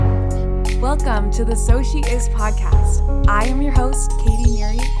Welcome to the So She Is podcast. I am your host, Katie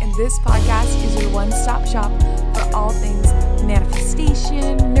Neary, and this podcast is your one-stop shop for all things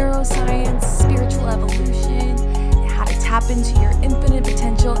manifestation, neuroscience, spiritual evolution, and how to tap into your infinite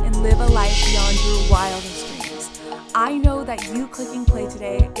potential and live a life beyond your wildest dreams. I know that you clicking play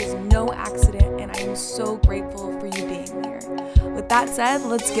today is no accident, and I am so grateful for you being here. With that said,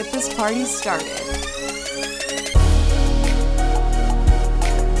 let's get this party started.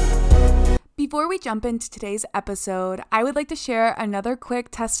 Before we jump into today's episode, I would like to share another quick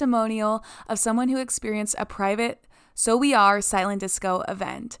testimonial of someone who experienced a private So We Are Silent Disco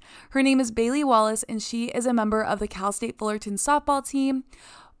event. Her name is Bailey Wallace, and she is a member of the Cal State Fullerton softball team.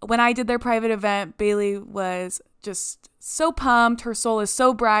 When I did their private event, Bailey was just so pumped. Her soul is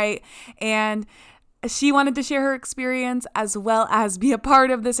so bright, and she wanted to share her experience as well as be a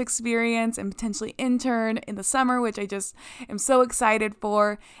part of this experience and potentially intern in the summer, which I just am so excited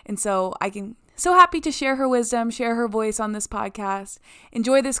for. And so so happy to share her wisdom, share her voice on this podcast.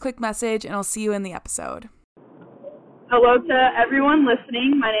 Enjoy this quick message, and I'll see you in the episode. Hello to everyone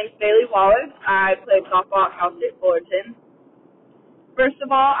listening. My name is Bailey Wallace. I play softball at Cal State Fullerton. First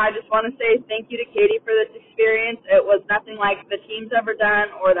of all, I just want to say thank you to Katie for this experience. It was nothing like the team's ever done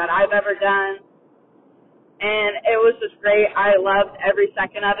or that I've ever done. And it was just great. I loved every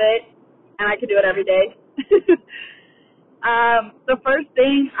second of it, and I could do it every day. The first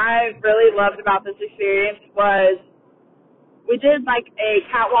thing I really loved about this experience was we did like a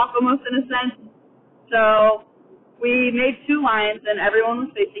catwalk almost in a sense. So we made two lines, and everyone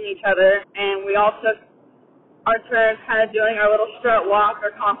was facing each other, and we all took our turns kind of doing our little strut walk or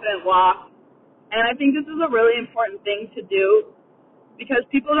confident walk. And I think this is a really important thing to do because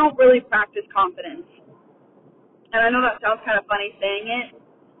people don't really practice confidence. And I know that sounds kind of funny saying it,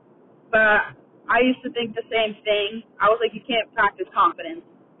 but I used to think the same thing. I was like, you can't practice confidence,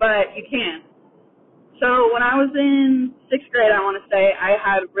 but you can. So when I was in 6th grade, I want to say, I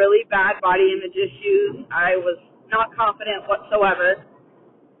had really bad body image issues. I was not confident whatsoever.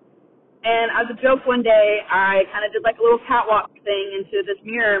 And as a joke one day, I kind of did like a little catwalk thing into this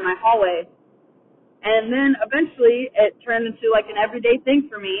mirror in my hallway. And then eventually it turned into like an everyday thing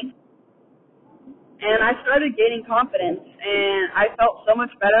for me. And I started gaining confidence, and I felt so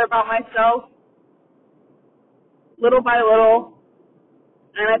much better about myself, little by little.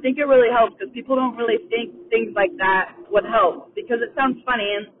 And I think it really helps because people don't really think things like that would help because it sounds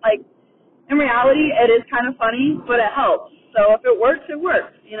funny. And, like, in reality, it is kind of funny, but it helps. So if it works, it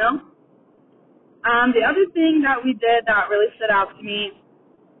works, you know? The other thing that we did that really stood out to me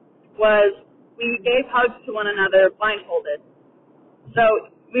was we gave hugs to one another blindfolded. So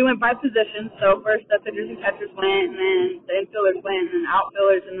we went by position, so first the pitchers and catchers went, and then the infielders went, and then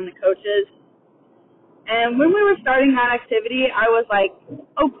outfielders, and then the coaches. And when we were starting that activity, I was like,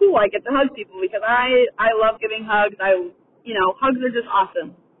 oh, cool, I get to hug people because I love giving hugs. Hugs are just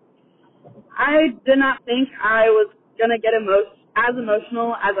awesome. I did not think I was going to get as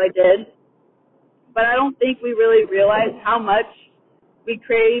emotional as I did, but I don't think we really realized how much we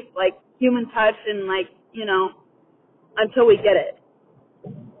crave, like, human touch and, until we get it.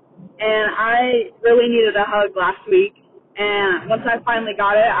 And I really needed a hug last week. And once I finally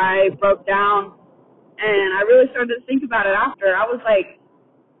got it, I broke down. And I really started to think about it after. I was like,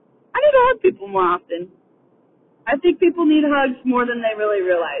 I need to hug people more often. I think people need hugs more than they really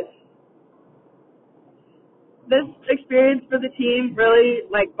realize. This experience for the team really,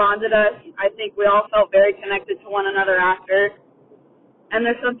 bonded us. I think we all felt very connected to one another after. And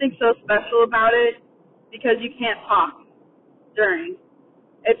there's something so special about it because you can't talk during.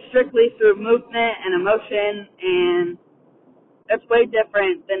 It's strictly through movement and emotion, and it's way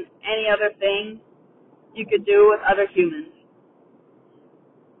different than any other thing you could do with other humans.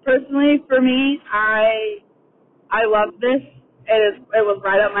 Personally, for me, I love this. It was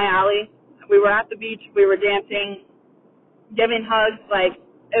right up my alley. We were at the beach, we were dancing, giving hugs,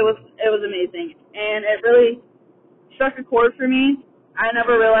 it was amazing. And it really struck a chord for me. I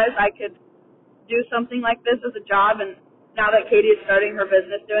never realized I could do something like this as a job, and now that Katie is starting her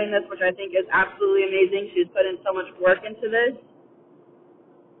business doing this, which I think is absolutely amazing, she's put in so much work into this.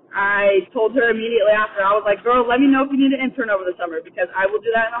 I told her immediately after, I was like, girl, let me know if you need an intern over the summer because I will do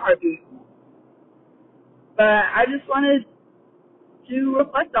that in a heartbeat. But I just wanted to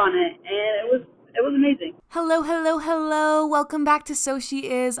reflect on it, and it was amazing. Hello. Welcome back to So She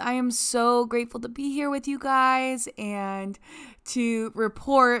Is. I am so grateful to be here with you guys and to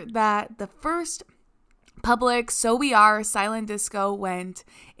report that the first public So We Are Silent Disco went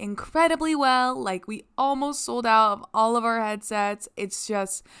incredibly well. We almost sold out of all of our headsets. It's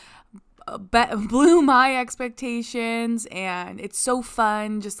just blew my expectations, and it's so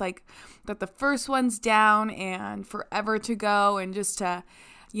fun just like that the first one's down and forever to go, and just to,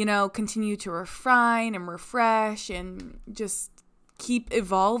 continue to refine and refresh and just keep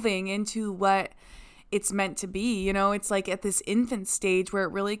evolving into what it's meant to be. It's like at this infant stage where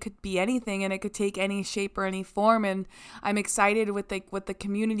it really could be anything, and it could take any shape or any form. And I'm excited with the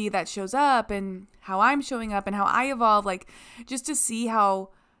community that shows up and how I'm showing up and how I evolve, like just to see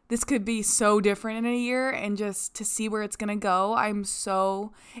how this could be so different in a year and just to see where it's going to go. I'm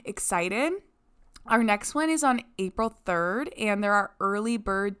so excited. Our next one is on April 3rd, and there are early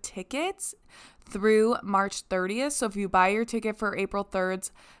bird tickets through March 30th. So if you buy your ticket for April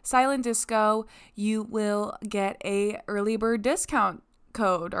 3rd's Silent Disco, you will get a early bird discount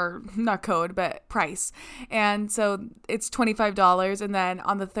code, or not code, but price. And so it's $25. And then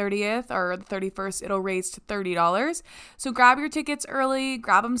on the 30th or the 31st, it'll raise to $30. So grab your tickets early,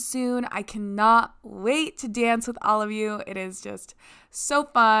 grab them soon. I cannot wait to dance with all of you. It is just so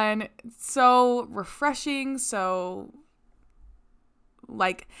fun, so refreshing, so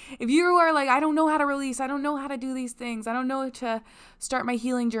like, if you are like, I don't know how to release, I don't know how to do these things, I don't know how to start my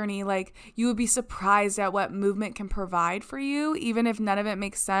healing journey, like, you would be surprised at what movement can provide for you, even if none of it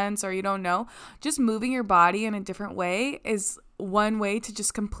makes sense or you don't know. Just moving your body in a different way is one way to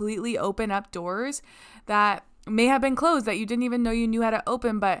just completely open up doors that may have been closed, that you didn't even know you knew how to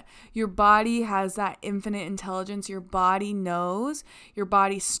open. But your body has that infinite intelligence. Your body knows, your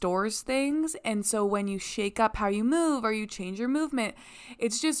body stores things. And so when you shake up how you move or you change your movement,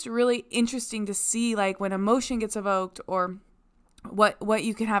 it's just really interesting to see, like, when emotion gets evoked or what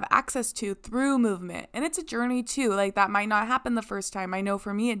you can have access to through movement. And it's a journey too. Like, that might not happen the first time. I know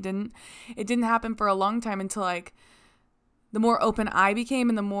for me it didn't happen for a long time until, like, the more open I became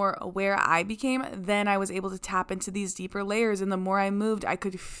and the more aware I became, then I was able to tap into these deeper layers. And the more I moved, I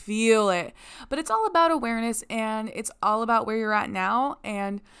could feel it. But it's all about awareness, and it's all about where you're at now.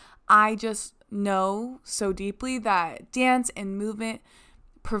 And I just know so deeply that dance and movement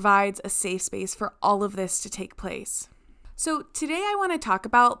provides a safe space for all of this to take place. So today I want to talk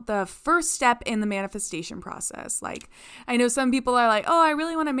about the first step in the manifestation process. Like, I know some people are like, oh, I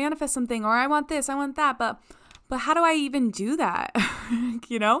really want to manifest something, or I want this, I want that, but how do I even do that?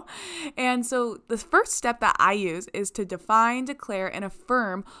 And so the first step that I use is to define, declare, and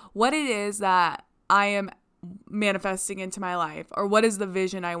affirm what it is that I am manifesting into my life, or what is the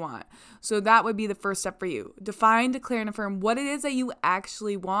vision I want. So that would be the first step for you. Define, declare, and affirm what it is that you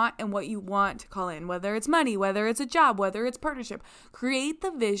actually want and what you want to call in, whether it's money, whether it's a job, whether it's partnership. Create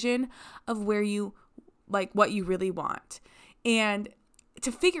the vision of where you, like, what you really want. And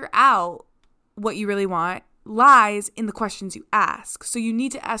to figure out what you really want lies in the questions you ask. So you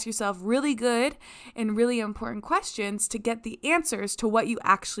need to ask yourself really good and really important questions to get the answers to what you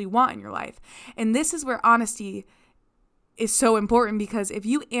actually want in your life. And this is where honesty is so important, because if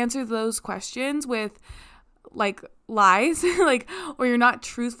you answer those questions with, like, lies, like, or you're not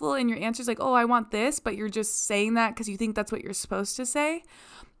truthful in your answers, like, oh, I want this, but you're just saying that because you think that's what you're supposed to say,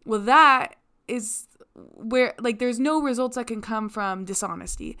 well, that is where, like, there's no results that can come from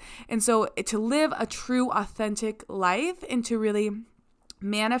dishonesty. And so to live a true, authentic life and to really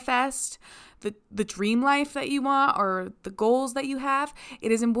manifest the dream life that you want or the goals that you have,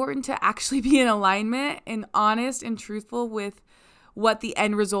 it is important to actually be in alignment and honest and truthful with what the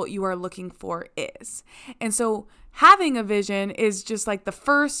end result you are looking for is. And so having a vision is just like the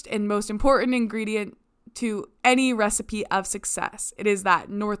first and most important ingredient to any recipe of success. It is that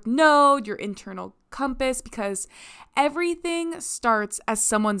north node, your internal compass, because everything starts as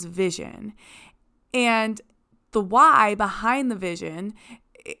someone's vision. And the why behind the vision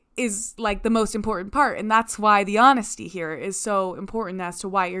is, like, the most important part. And that's why the honesty here is so important as to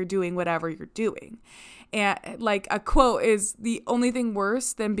why you're doing whatever you're doing. And, like, a quote is, the only thing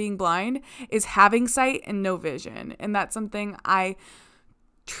worse than being blind is having sight and no vision. And that's something I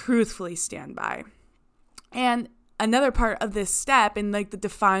truthfully stand by. And another part of this step in, like, the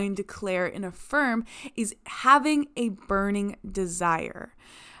define, declare, and affirm is having a burning desire.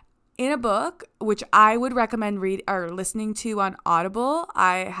 In a book, which I would recommend read or listening to on Audible,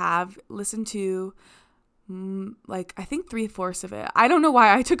 I have listened to I think 3/4 of it. I don't know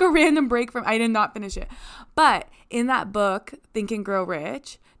why I took a random break I did not finish it. But in that book, Think and Grow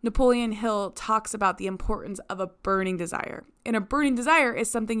Rich, Napoleon Hill talks about the importance of a burning desire. And a burning desire is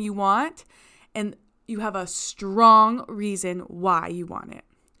something you want and you have a strong reason why you want it.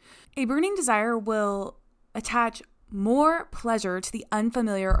 A burning desire will attach more pleasure to the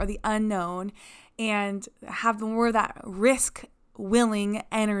unfamiliar or the unknown and have more of that risk-willing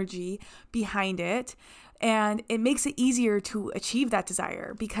energy behind it. And it makes it easier to achieve that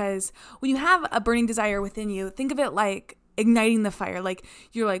desire, because when you have a burning desire within you, think of it like igniting the fire. Like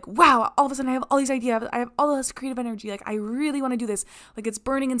you're like, wow, all of a sudden I have all these ideas. I have all this creative energy. Like I really want to do this. Like it's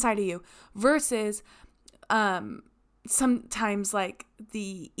burning inside of you, versus sometimes like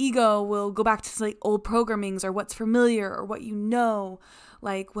the ego will go back to like old programmings or what's familiar or what you know.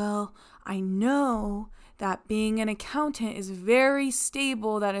 Like, well, I know that being an accountant is very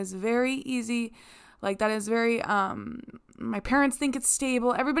stable. That is very easy. Like that is very, my parents think it's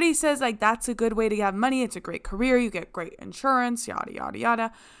stable. Everybody says like that's a good way to have money. It's a great career. You get great insurance, yada, yada,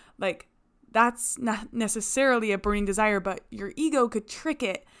 yada. Like that's not necessarily a burning desire, but your ego could trick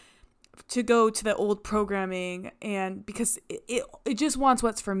it to go to the old programming, and because it just wants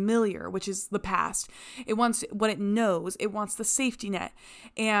what's familiar, which is the past. It wants what it knows. It wants the safety net.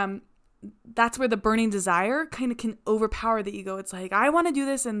 And that's where the burning desire kind of can overpower the ego. It's like, I want to do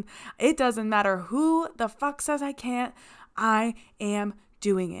this and it doesn't matter who the fuck says I can't. I am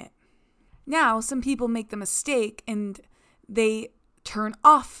doing it. Now, some people make the mistake and they turn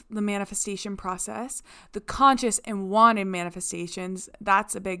off the manifestation process, the conscious and wanted manifestations.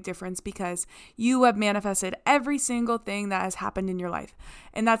 That's a big difference, because you have manifested every single thing that has happened in your life.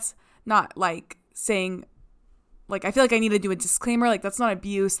 And that's not like saying, like, I feel like I need to do a disclaimer. Like, that's not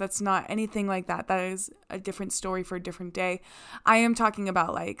abuse. That's not anything like that. That is a different story for a different day. I am talking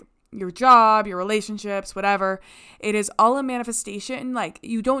about like your job, your relationships, whatever. It is all a manifestation. Like,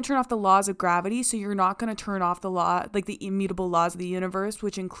 you don't turn off the laws of gravity, so you're not going to turn off the law, like the immutable laws of the universe,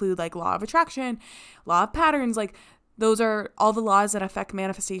 which include like law of attraction, law of patterns. Like, those are all the laws that affect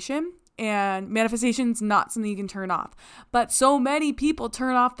manifestation. And manifestation's not something you can turn off. But so many people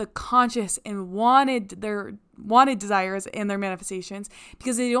turn off the conscious and wanted desires and their manifestations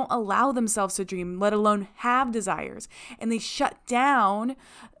because they don't allow themselves to dream, let alone have desires. And they shut down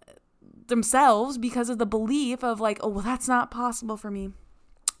themselves because of the belief of like, oh, well, that's not possible for me.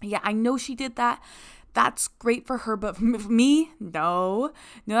 Yeah, I know she did that. That's great for her, but for me, no,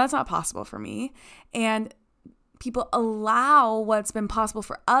 that's not possible for me. And people allow what's been possible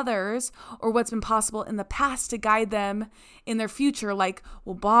for others or what's been possible in the past to guide them in their future. Like,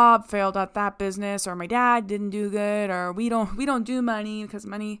 well, Bob failed at that business, or my dad didn't do good, or we don't do money because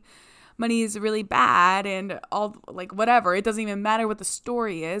money is really bad, and all, like, whatever. It doesn't even matter what the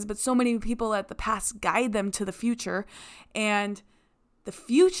story is, but so many people let the past guide them to the future, and the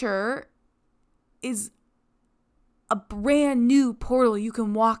future is a brand new portal you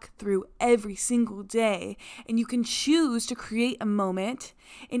can walk through every single day, and you can choose to create a moment,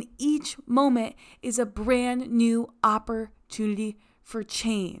 and each moment is a brand new opportunity for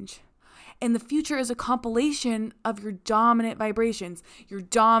change. And the future is a compilation of your dominant vibrations, your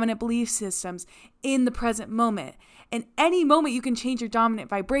dominant belief systems in the present moment. And any moment you can change your dominant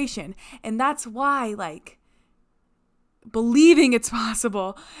vibration. And that's why, like, believing it's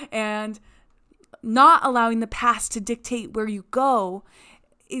possible and not allowing the past to dictate where you go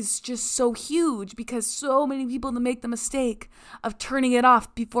is just so huge, because so many people make the mistake of turning it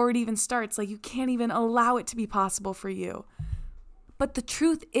off before it even starts. Like, you can't even allow it to be possible for you. But the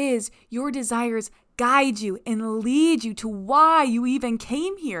truth is, your desires guide you and lead you to why you even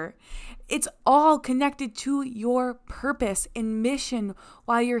came here. It's all connected to your purpose and mission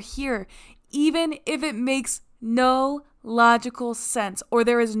while you're here, even if it makes no logical sense or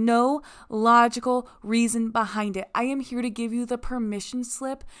there is no logical reason behind it. I am here to give you the permission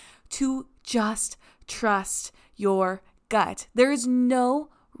slip to just trust your gut. There is no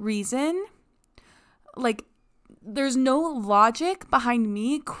reason, like, there's no logic behind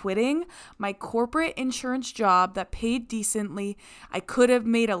me quitting my corporate insurance job that paid decently. I could have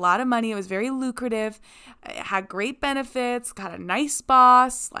made a lot of money. It was very lucrative. It had great benefits, got a nice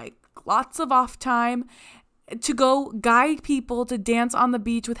boss, like lots of off time, to go guide people to dance on the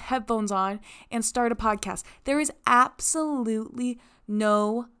beach with headphones on and start a podcast. There is absolutely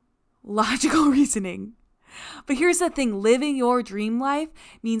no logical reasoning. But here's the thing, living your dream life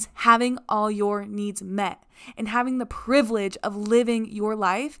means having all your needs met and having the privilege of living your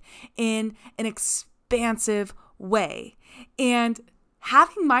life in an expansive way. And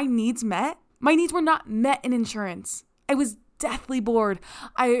having my needs met, my needs were not met in insurance. I was deathly bored.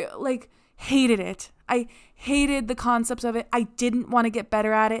 I hated it. I hated the concepts of it. I didn't want to get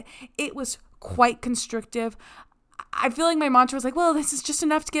better at it. It was quite constrictive. I feel like my mantra was like, well, this is just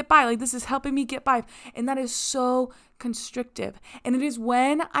enough to get by. Like, this is helping me get by. And that is so constrictive. And it is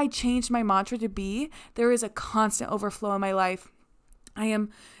when I changed my mantra to be, there is a constant overflow in my life. I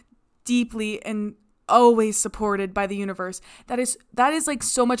am deeply and always supported by the universe. That is like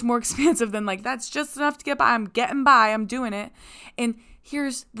so much more expansive than like, that's just enough to get by. I'm getting by. I'm doing it. And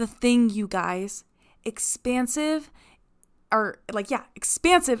here's the thing, you guys. expansive and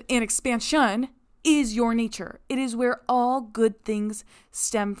expansion is your nature. It is where all good things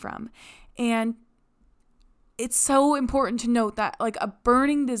stem from. And it's so important to note that like a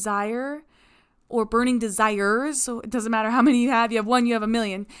burning desire or burning desires, so it doesn't matter how many you have one, you have a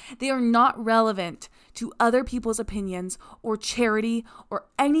million, they are not relevant to other people's opinions or charity or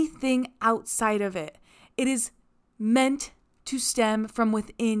anything outside of it. It is meant to stem from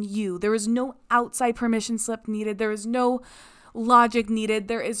within you. There is no outside permission slip needed. There is no logic needed.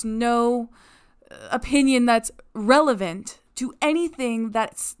 There is no opinion that's relevant to anything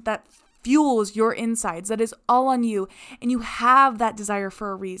that fuels your insides. That is all on you. And you have that desire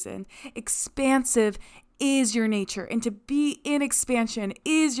for a reason. Expansive is your nature. And to be in expansion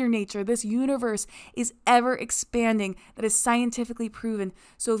is your nature. This universe is ever expanding. That is scientifically proven.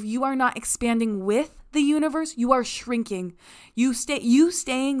 So if you are not expanding with the universe, you are shrinking. You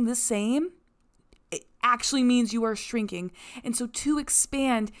staying the same, it actually means you are shrinking. And so to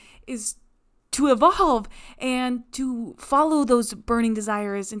expand is to evolve and to follow those burning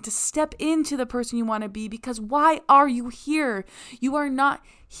desires and to step into the person you want to be. Because why are you here? You are not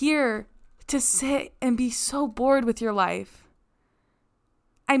here to sit and be so bored with your life.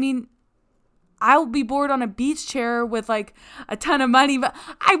 I mean, I'll be bored on a beach chair with like a ton of money, but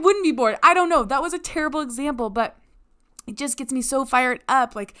I wouldn't be bored. I don't know. That was a terrible example, but it just gets me so fired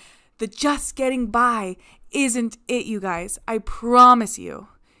up. Like the just getting by isn't it, you guys. I promise you.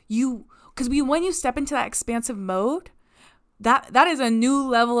 Because when you step into that expansive mode, that is a new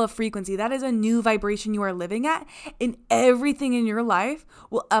level of frequency. That is a new vibration you are living at, and everything in your life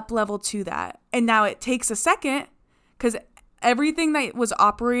will up level to that. And now it takes a second because everything that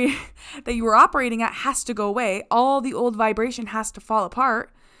you were operating at has to go away. All the old vibration has to fall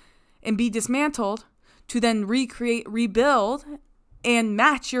apart and be dismantled to then recreate, rebuild, and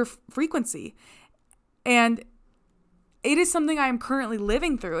match your frequency. And it is something I am currently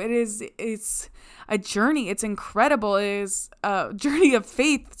living through. It's a journey. It's incredible. It is a journey of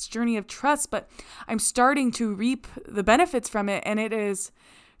faith. It's a journey of trust, but I'm starting to reap the benefits from it. And it is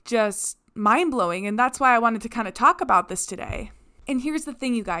just mind-blowing. And that's why I wanted to kind of talk about this today. And here's the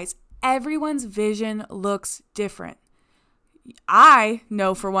thing, you guys. Everyone's vision looks different. I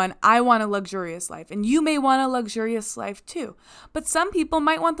know for one, I want a luxurious life, and you may want a luxurious life too. But some people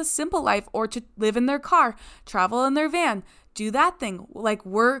might want the simple life, or to live in their car, travel in their van, do that thing, like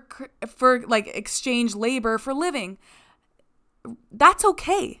work for, like exchange labor for living. That's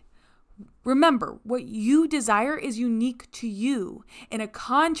okay. Remember, what you desire is unique to you in a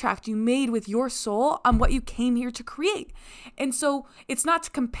contract you made with your soul on what you came here to create. And so it's not to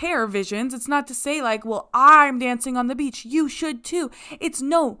compare visions. It's not to say like, well, I'm dancing on the beach. You should too. It's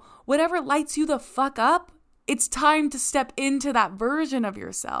no, whatever lights you the fuck up, it's time to step into that version of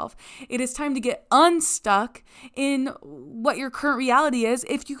yourself. It is time to get unstuck in what your current reality is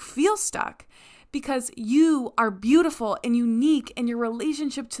if you feel stuck. Because you are beautiful and unique, and your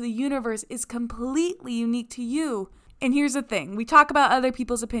relationship to the universe is completely unique to you. And here's the thing. We talk about other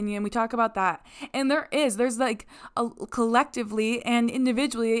people's opinion. We talk about that. And there's like collectively and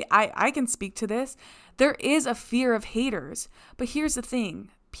individually, I can speak to this. There is a fear of haters. But here's the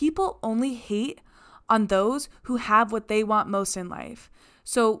thing. People only hate on those who have what they want most in life.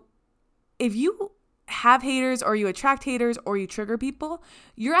 So if you have haters, or you attract haters, or you trigger people,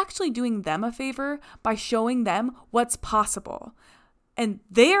 you're actually doing them a favor by showing them what's possible. And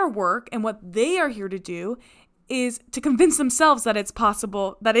their work and what they are here to do is to convince themselves that it's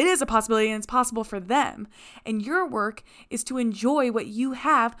possible, that it is a possibility and it's possible for them. And your work is to enjoy what you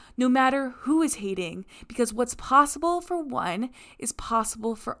have no matter who is hating, because what's possible for one is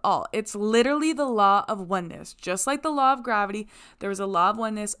possible for all. It's literally the law of oneness. Just like the law of gravity, there is a law of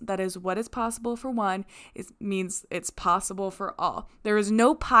oneness that is what is possible for one. It means it's possible for all. There is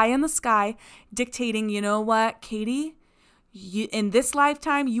no pie in the sky dictating, you know what, Katie? In this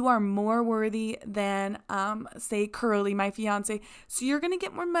lifetime, you are more worthy than, say, Curly, my fiance. So you're going to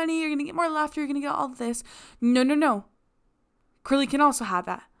get more money. You're going to get more laughter. You're going to get all this. No. Curly can also have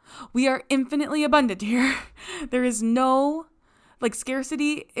that. We are infinitely abundant here. There is no,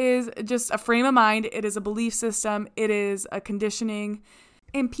 scarcity is just a frame of mind. It is a belief system. It is a conditioning.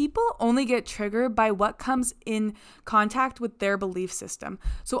 And people only get triggered by what comes in contact with their belief system.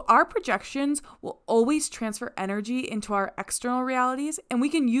 So our projections will always transfer energy into our external realities, and we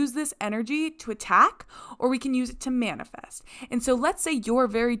can use this energy to attack, or we can use it to manifest. And so let's say you're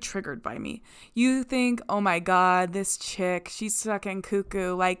very triggered by me. You think, oh my God, this chick, she's fucking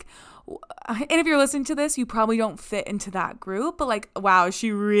cuckoo. And if you're listening to this, you probably don't fit into that group, but wow,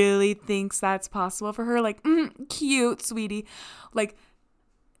 she really thinks that's possible for her. Cute, sweetie.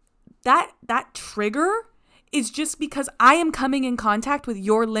 that trigger is just because I am coming in contact with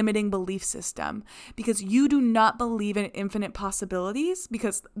your limiting belief system, because you do not believe in infinite possibilities,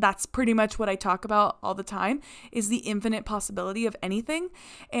 because that's pretty much what I talk about all the time, is the infinite possibility of anything.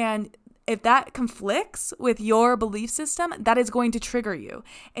 And if that conflicts with your belief system, that is going to trigger you.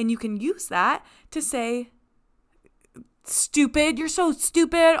 And you can use that to say, stupid, you're so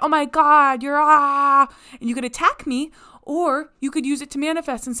stupid, oh my God, and you could attack me, or you could use it to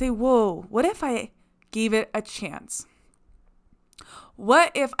manifest and say, whoa, what if I gave it a chance?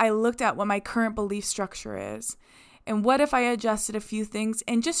 What if I looked at what my current belief structure is? And what if I adjusted a few things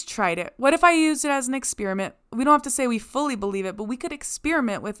and just tried it? What if I used it as an experiment? We don't have to say we fully believe it, but we could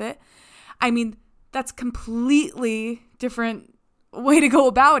experiment with it. I mean, that's completely different way to go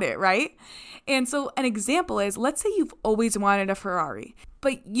about it, right? And so an example is, let's say you've always wanted a Ferrari,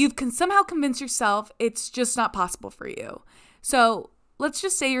 but you can somehow convince yourself it's just not possible for you. So let's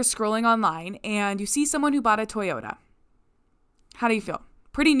just say you're scrolling online and you see someone who bought a Toyota. How do you feel?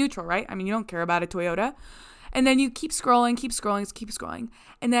 Pretty neutral, right? I mean, you don't care about a Toyota. And then you keep scrolling.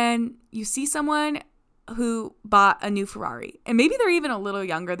 And then you see someone who bought a new Ferrari. And maybe they're even a little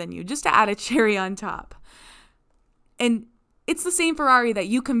younger than you, just to add a cherry on top. And it's the same Ferrari that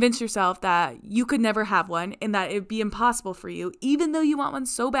you convince yourself that you could never have one and that it'd be impossible for you, even though you want one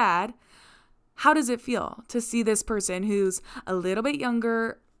so bad. How does it feel to see this person who's a little bit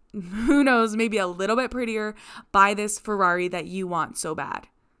younger, who knows, maybe a little bit prettier, buy this Ferrari that you want so bad?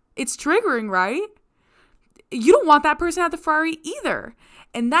 It's triggering, right? You don't want that person at the Ferrari either.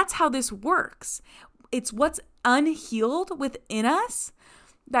 And that's how this works. It's what's unhealed within us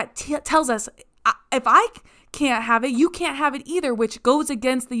that tells us, if I can't have it, you can't have it either, which goes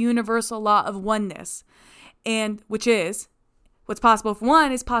against the universal law of oneness, and which is what's possible for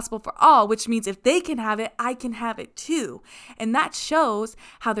one is possible for all, which means if they can have it, I can have it too. And that shows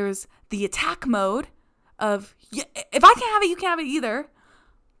how there's the attack mode of, if I can't have it, you can't have it either,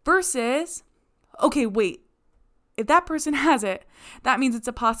 versus, okay, wait, if that person has it, that means it's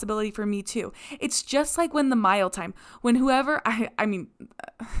a possibility for me too. It's just like when the mile time, when whoever, I mean,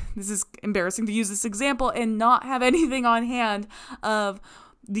 this is embarrassing to use this example and not have anything on hand of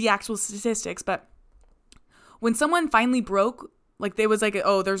the actual statistics, but when someone finally broke, like they was like,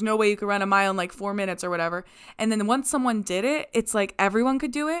 oh, there's no way you could run a mile in like 4 minutes or whatever. And then once someone did it, it's like everyone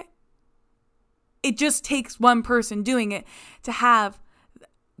could do it. It just takes one person doing it to have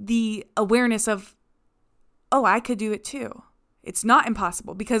the awareness of, oh, I could do it too. It's not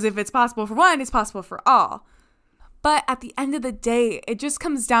impossible, because if it's possible for one, it's possible for all. But at the end of the day, it just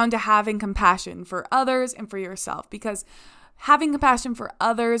comes down to having compassion for others and for yourself, because having compassion for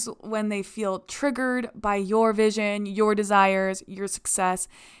others when they feel triggered by your vision, your desires, your success,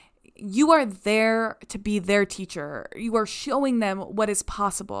 you are there to be their teacher. You are showing them what is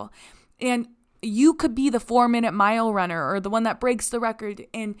possible. And you could be the 4-minute mile runner or the one that breaks the record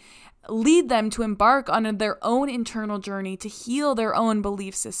and lead them to embark on their own internal journey to heal their own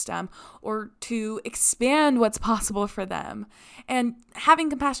belief system or to expand what's possible for them. And having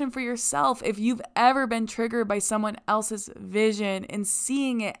compassion for yourself, if you've ever been triggered by someone else's vision and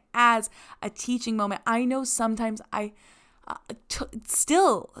seeing it as a teaching moment. I know sometimes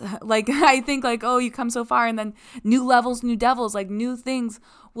still, like, I think like, oh, you come so far and then new levels, new devils, like new things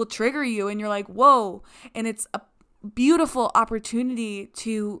will trigger you and you're like, whoa. And it's a beautiful opportunity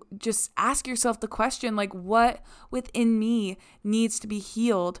to just ask yourself the question, like, what within me needs to be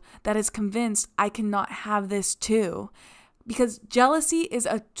healed that is convinced I cannot have this too? Because jealousy is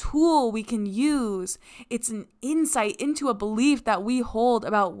a tool we can use. It's an insight into a belief that we hold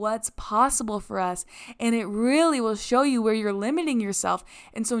about what's possible for us. And it really will show you where you're limiting yourself.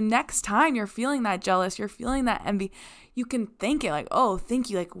 And so next time you're feeling that jealous, you're feeling that envy, you can think it like, oh,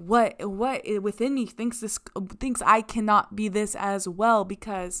 thank you. Like what within me thinks I cannot be this as well,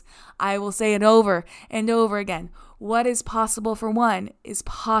 because I will say it over and over again. What is possible for one is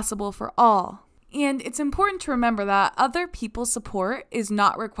possible for all. And it's important to remember that other people's support is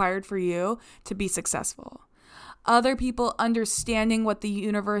not required for you to be successful. Other people understanding what the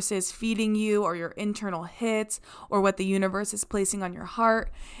universe is feeding you or your internal hits or what the universe is placing on your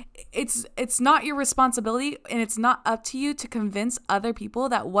heart, it's not your responsibility, and it's not up to you to convince other people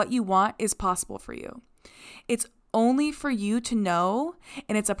that what you want is possible for you. It's only for you to know,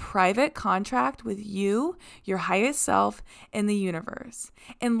 and it's a private contract with you, your highest self, and the universe.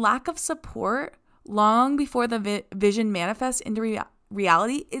 And lack of support long before the vision manifests into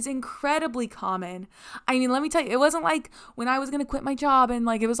reality is incredibly common. I mean, let me tell you, it wasn't like when I was going to quit my job and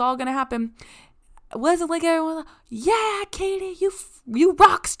like it was all going to happen. wasn't like everyone, yeah, Katie, you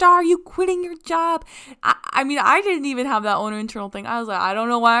rock star, you quitting your job. I mean, I didn't even have that own internal thing. I was like, I don't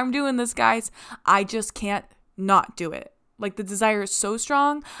know why I'm doing this, guys. I just can't not do it. Like, the desire is so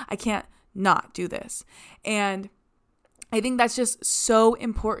strong, I can't not do this. And I think that's just so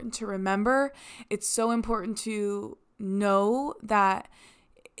important to remember. It's so important to know that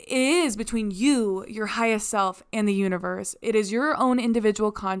it is between you, your highest self, and the universe. It is your own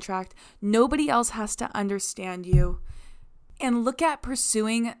individual contract. Nobody else has to understand you. And look at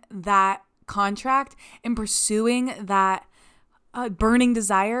pursuing that contract and pursuing that burning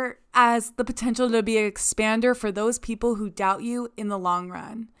desire as the potential to be an expander for those people who doubt you in the long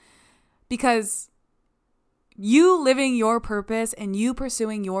run. Because you living your purpose and you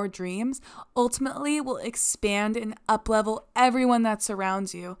pursuing your dreams ultimately will expand and up-level everyone that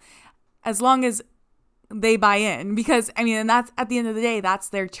surrounds you, as long as they buy in. Because, I mean, and that's, at the end of the day, that's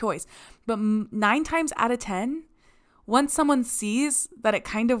their choice. But 9 times out of 10, once someone sees that it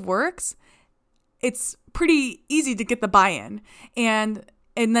kind of works, it's pretty easy to get the buy-in. And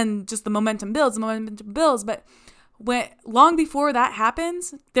then just the momentum builds. But long before that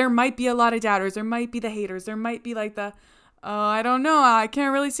happens, there might be a lot of doubters. There might be the haters. There might be like the, oh, I don't know. I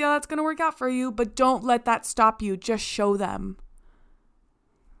can't really see how that's going to work out for you. But don't let that stop you. Just show them.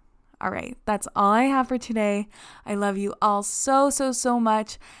 All right. That's all I have for today. I love you all so, so, so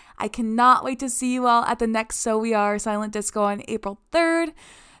much. I cannot wait to see you all at the next So We Are Silent Disco on April 3rd.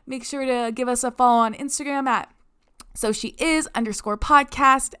 Make sure to give us a follow on Instagram at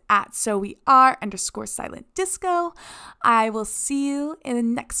 @SoSheIs_podcast, @SoWeAre_Silent Disco. I will see you in the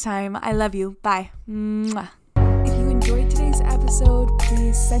next time. I love you. Bye. Mwah. If you enjoyed today's episode,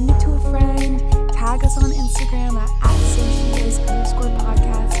 please send it to a friend. Tag us on Instagram at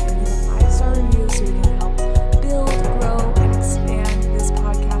 @SoSheIs_podcast and leave a 5-star review so we can help build, grow, and expand this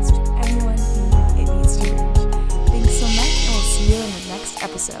podcast to anyone who it needs to reach. Thanks so much, and we'll see you in the next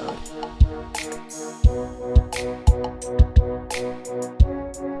episode.